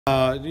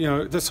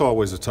That's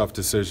always a tough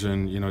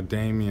decision.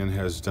 Damien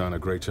has done a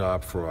great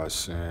job for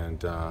us,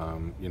 and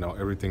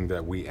everything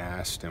that we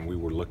asked and we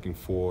were looking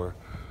for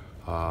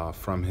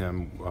from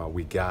him,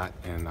 we got,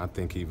 and I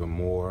think even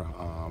more.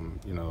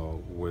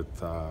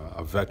 With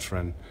a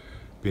veteran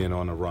being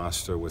on the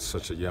roster with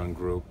such a young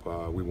group,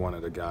 we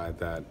wanted a guy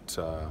that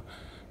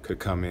could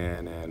come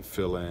in and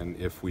fill in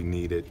if we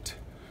needed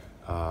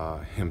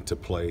him to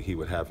play. He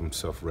would have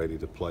himself ready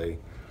to play.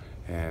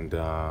 And,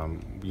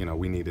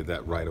 we needed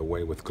that right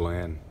away with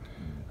Glenn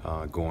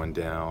going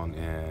down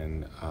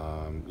and,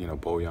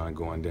 Bojan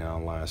going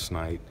down last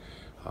night.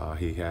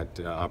 He had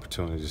the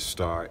opportunity to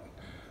start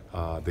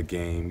the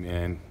game,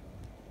 and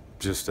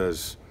just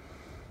as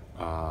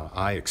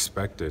I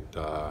expected,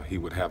 he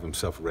would have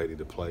himself ready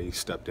to play. He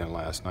stepped in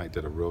last night,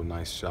 did a real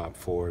nice job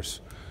for us.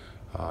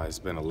 He's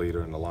been a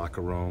leader in the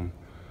locker room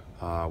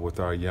with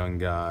our young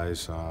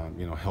guys,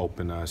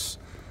 helping us,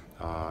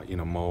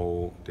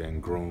 mold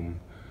and groom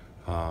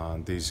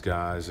these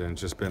guys, and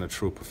just been a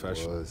true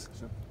professional.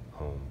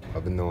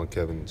 I've been knowing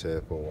Kevin and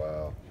Chad for a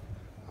while,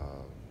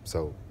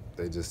 so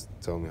they just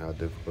told me how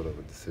difficult of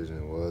a decision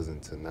it was,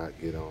 and to not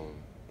get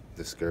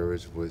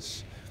discouraged,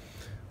 which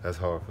that's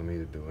hard for me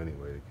to do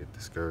anyway, to get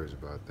discouraged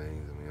about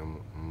things. I mean,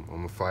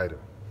 I'm a fighter.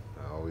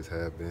 I always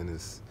have been.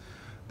 It's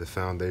the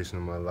foundation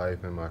of my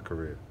life and my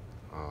career,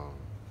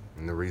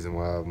 and the reason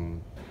why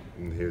I'm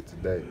here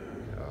today.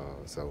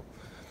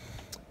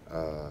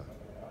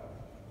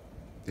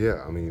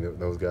 Yeah, I mean,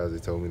 those guys, they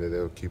told me that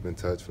they'll keep in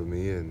touch with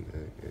me and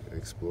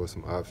explore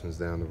some options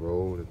down the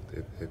road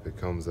if it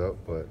comes up.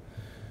 But,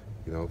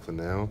 for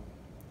now,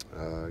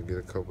 get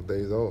a couple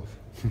days off.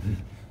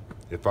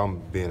 If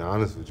I'm being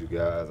honest with you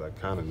guys, I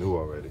kind of knew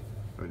already.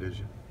 Oh, did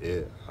you?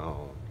 Yeah,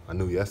 I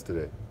knew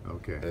yesterday.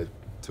 Okay. At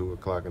 2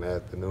 o'clock in the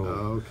afternoon.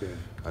 Oh, okay.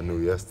 I knew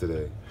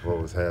yesterday what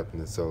was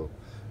happening. So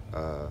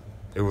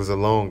it was a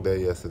long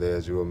day yesterday,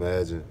 as you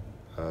imagine.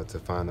 To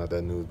find out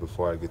that news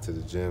before I get to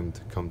the gym,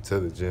 to come to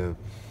the gym,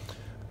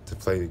 to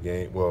play the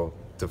game. Well,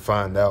 to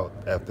find out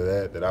after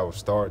that I was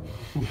starting.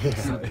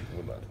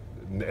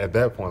 At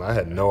that point, I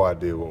had no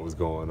idea what was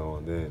going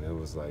on then. It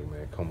was like,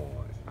 man, come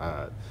on.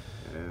 Yeah.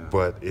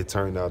 But it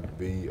turned out to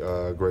be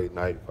a great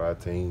night for our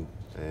team.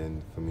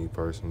 And for me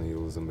personally, it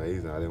was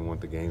amazing. I didn't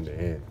want the game to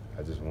end.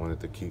 I just wanted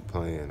to keep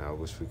playing. I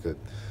wish we could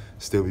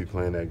still be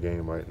playing that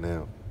game right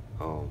now.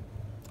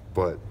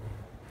 But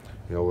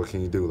what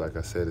can you do? Like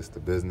I said, it's the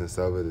business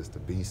of it, it's the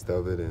beast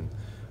of it, and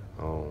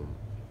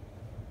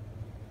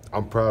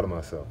I'm proud of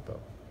myself, though.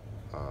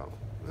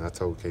 And I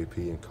told KP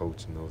and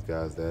Coach and those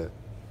guys that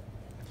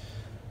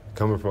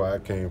coming from where I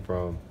came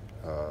from,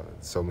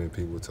 so many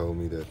people told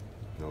me that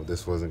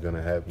this wasn't going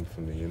to happen for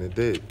me, and it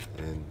did.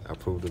 And I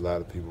proved a lot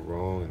of people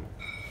wrong and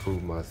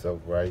proved myself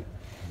right.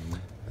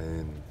 Mm-hmm.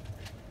 And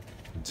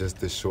just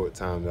this short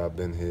time that I've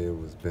been here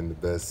has been the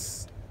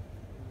best.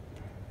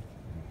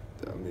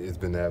 I mean, it's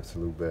been the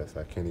absolute best.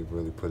 I can't even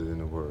really put it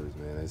into words,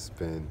 man. It's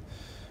been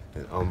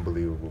an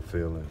unbelievable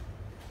feeling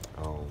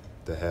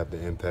to have the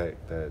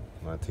impact that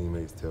my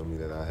teammates tell me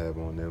that I have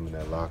on them in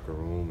that locker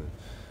room, and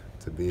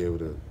to be able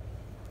to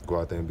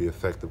go out there and be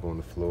effective on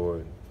the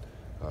floor.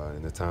 And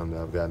in the time that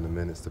I've gotten the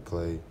minutes to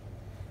play,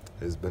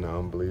 it's been an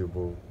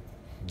unbelievable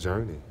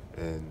journey.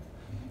 And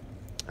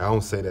I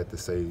don't say that to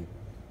say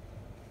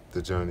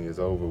the journey is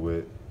over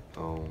with.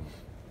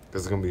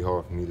 Because it's going to be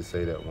hard for me to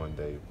say that one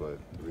day, but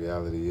the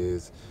reality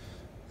is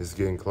it's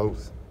getting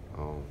close.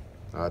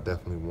 I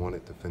definitely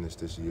wanted to finish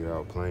this year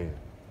out playing.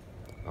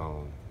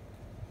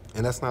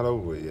 And that's not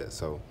over with yet,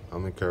 so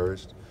I'm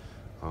encouraged.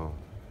 I'm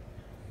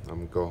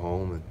going to go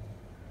home and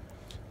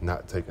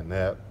not take a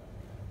nap.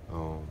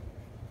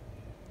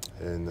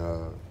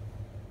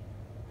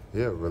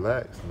 Yeah,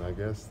 relax, and I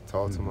guess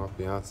talk to my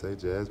fiance,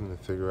 Jasmine, and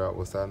figure out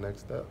what's our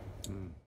next step.